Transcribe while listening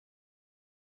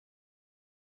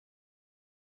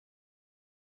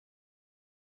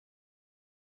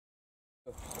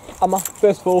Amar,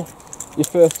 first of all, your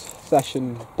first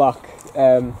session back.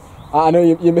 I know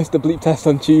you missed the bleep test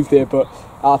on Tuesday, but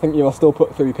I think you will still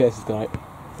put through your paces tonight.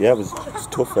 Yeah, it was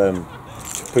tough.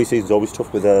 Pre-season's always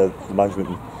tough with the management,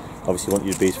 and obviously want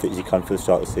you to be as fit as you can for the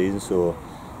start of the season. So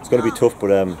it's going to be tough, but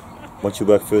once you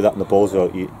work through that and the balls are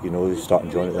out, you know you start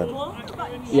enjoying it then.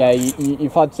 Yeah,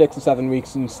 you've had 6 or 7 weeks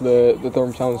since the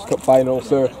Durham Challenge Cup final,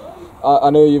 so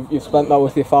I know you've spent that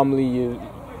with your family.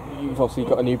 You've obviously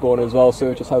got a newborn as well,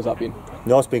 so just how's that been?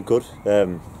 No, it's been good.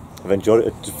 I've enjoyed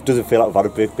it. It doesn't feel like I've had a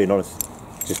break, being honest.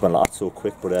 It just went like that so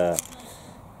quick, but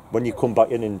when you come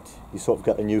back in and you sort of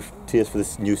get a new taste for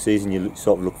this new season, you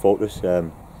sort of look forward to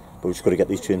it. But we've just got to get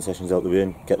these training sessions out of the way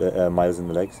and get the miles in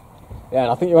the legs. Yeah,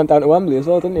 and I think you went down to Wembley as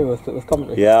well, didn't you, with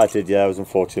Coventry? Yeah, I did. Yeah, I was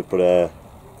unfortunate, but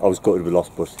I was gutted we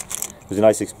lost. But it was a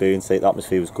nice experience. The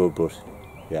atmosphere was good, but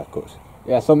yeah, good.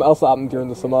 Yeah, something else that happened during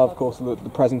the summer, of course, the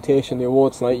presentation, the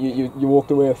awards night. You walked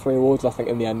away with 3 awards, I think,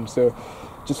 in the end. So,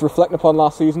 just reflecting upon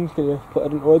last season, can you put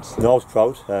it into words? No, I was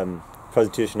proud.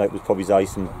 Presentation night was probably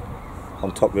icing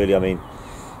on top, really. I mean,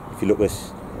 if you look at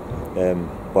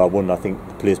I won. I think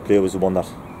the player's player was the one that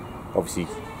obviously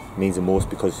means the most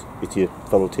because it's your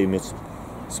fellow teammates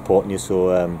supporting you. So,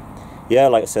 yeah,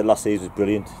 like I said, last season was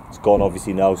brilliant. It's gone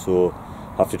obviously now, so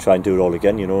I have to try and do it all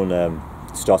again, you know, and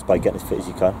it starts by getting as fit as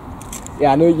you can.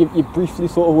 Yeah, I know you briefly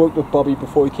sort of worked with Bobby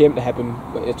before he came to Hebburn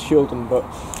at Shildon, but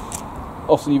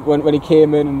obviously when he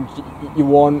came in and you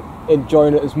weren't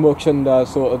enjoying it as much and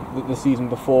sort of the season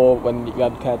before when you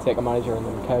had caretaker manager and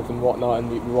then Kev and whatnot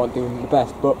and you weren't doing the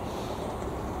best, but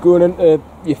going into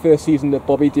your first season at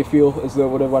Bobby, do you feel as though it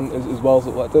would have went as well as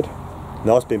it did?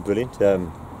 No, it's been brilliant.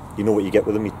 You know what you get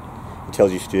with him. He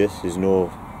tells you straight. There's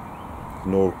no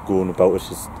going about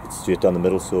it. It's straight down the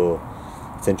middle, so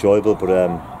it's enjoyable.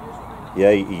 But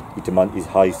yeah, he demands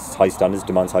high standards,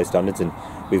 demands high standards, and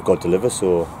we've got to deliver.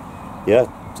 So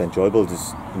yeah, it's enjoyable.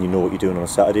 And you know what you're doing on a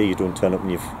Saturday. You don't turn up and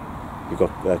you've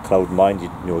got a cloud in mind. You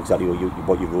know exactly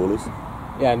what your role is.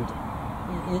 Yeah, and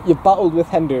you battled with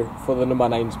Hendo for the number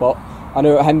 9 spot. I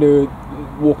know Hendo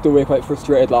walked away quite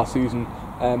frustrated last season,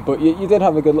 but you did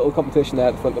have a good little competition there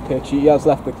at the front of the pitch. He has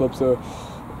left the club, so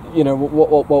you know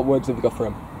what words have you got for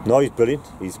him? No, he's brilliant.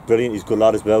 He's brilliant. He's a good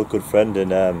lad as well, good friend,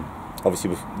 and obviously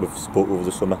we've spoke over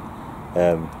the summer.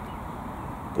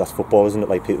 That's football, isn't it?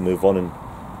 Like, people move on and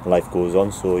life goes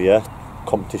on. So yeah,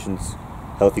 competition's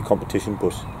healthy competition,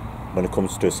 but when it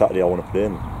comes to a Saturday, I want to play,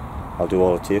 and I'll do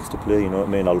all it takes to play. You know what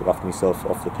I mean? I'll look after myself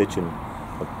off the pitch and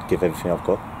I'll give everything I've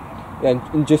got. Yeah,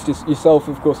 and just as yourself,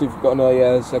 of course, you've got another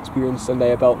year's experience under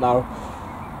your belt now.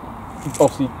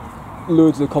 Obviously,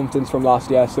 loads of confidence from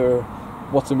last year. So,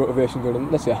 what's the motivation going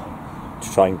in this year?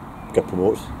 To try and get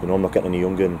promoted. You know, I'm not getting any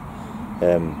younger,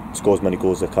 and score as many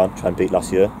goals as I can. Try and beat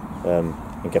last year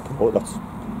and get promoted.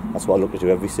 That's what I look to do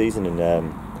every season. And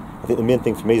I think the main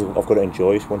thing for me is I've got to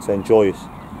enjoy it. Once I enjoy it,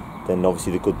 then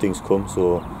obviously the good things come.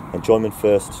 So enjoyment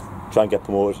first. Try and get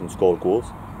promoted and score goals.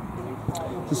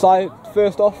 So,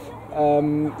 first off,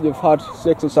 you've had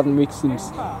 6 or 7 weeks since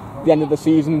the end of the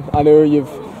season. I know you've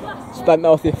spent that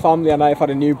with your family, and I've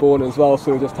had a newborn as well.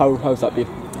 So, just how's that been?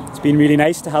 It's been really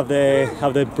nice to have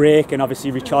the break and obviously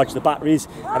recharge the batteries.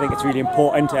 I think it's really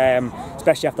important,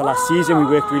 especially after last season. We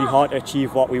worked really hard to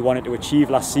achieve what we wanted to achieve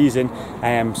last season.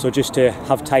 So just to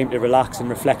have time to relax and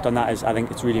reflect on that I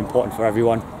think it's really important for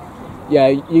everyone. Yeah,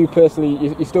 you personally,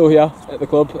 you're still here at the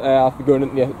club after going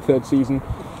into your 3rd season.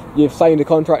 You've signed a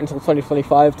contract until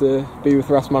 2025 to be with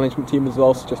the rest management team as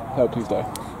well, so just how pleased are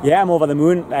you? Yeah, I'm over the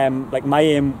moon. Like, my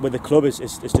aim with the club is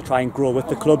to try and grow with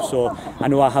the club, so I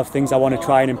know I have things I want to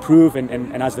try and improve,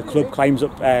 and as the club climbs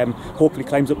up, hopefully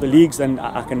climbs up the leagues, then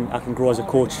I can grow as a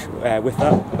coach with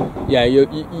that. Yeah,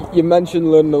 you mentioned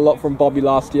learning a lot from Bobby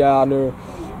last year. I know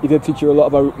he did teach you a lot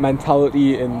about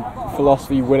mentality and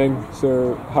philosophy, winning,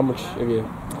 so how much have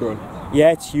you grown?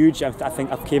 Yeah, it's huge. I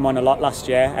think I've came on a lot last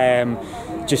year.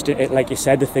 Just like you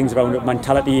said, the things around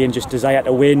mentality and just desire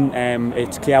to win.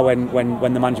 It's clear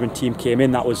when the management team came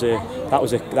in, that was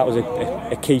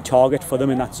a key target for them,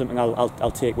 and that's something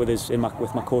I'll take with us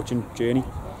with my coaching journey.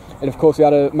 And of course, you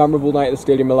had a memorable night at the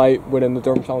Stadium of Light, winning the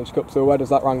Durham Challenge Cup. So where does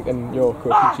that rank in your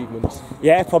coaching achievements?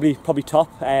 Yeah, probably top.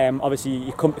 Obviously,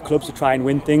 you come to clubs to try and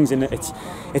win things, and it's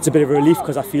a bit of a relief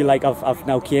because I feel like I've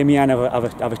now came here and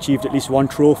I've achieved at least one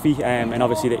trophy. And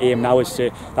obviously, the aim now is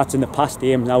that's in the past.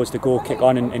 The aim now is to go kick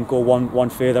on and go one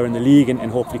further in the league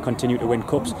and hopefully continue to win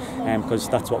cups, because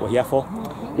that's what we're here for.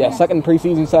 Yeah, second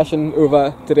pre-season session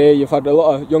over today. You've had a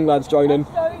lot of young lads join in.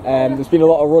 There's been a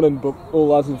lot of running, but all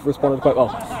lads have responded quite well.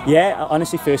 Yeah,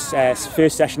 honestly, first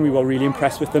session we were really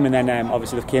impressed with them, and then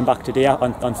obviously they came back today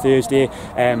on Thursday.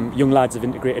 Young lads have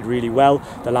integrated really well.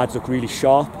 The lads look really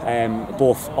sharp,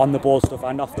 both on the ball stuff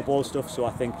and off the ball stuff. So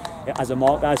I think as a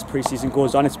marker, as pre-season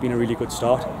goes on, it's been a really good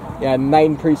start. Yeah,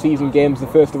 9 pre-season games, the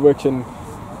first of which in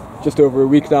just over a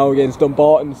week now against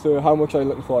Dumbarton. So how much are you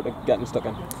looking forward to getting stuck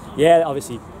in? Yeah,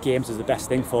 obviously games is the best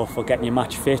thing for getting your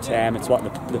match fit. It's what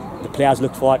the players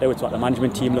look forward to, it's what the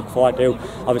management team look forward to.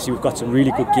 Obviously we've got some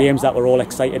really good games that we're all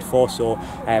excited for, so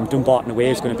Dumbarton away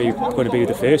is going to be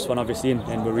the first one obviously,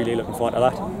 and we're really looking forward to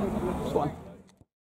that.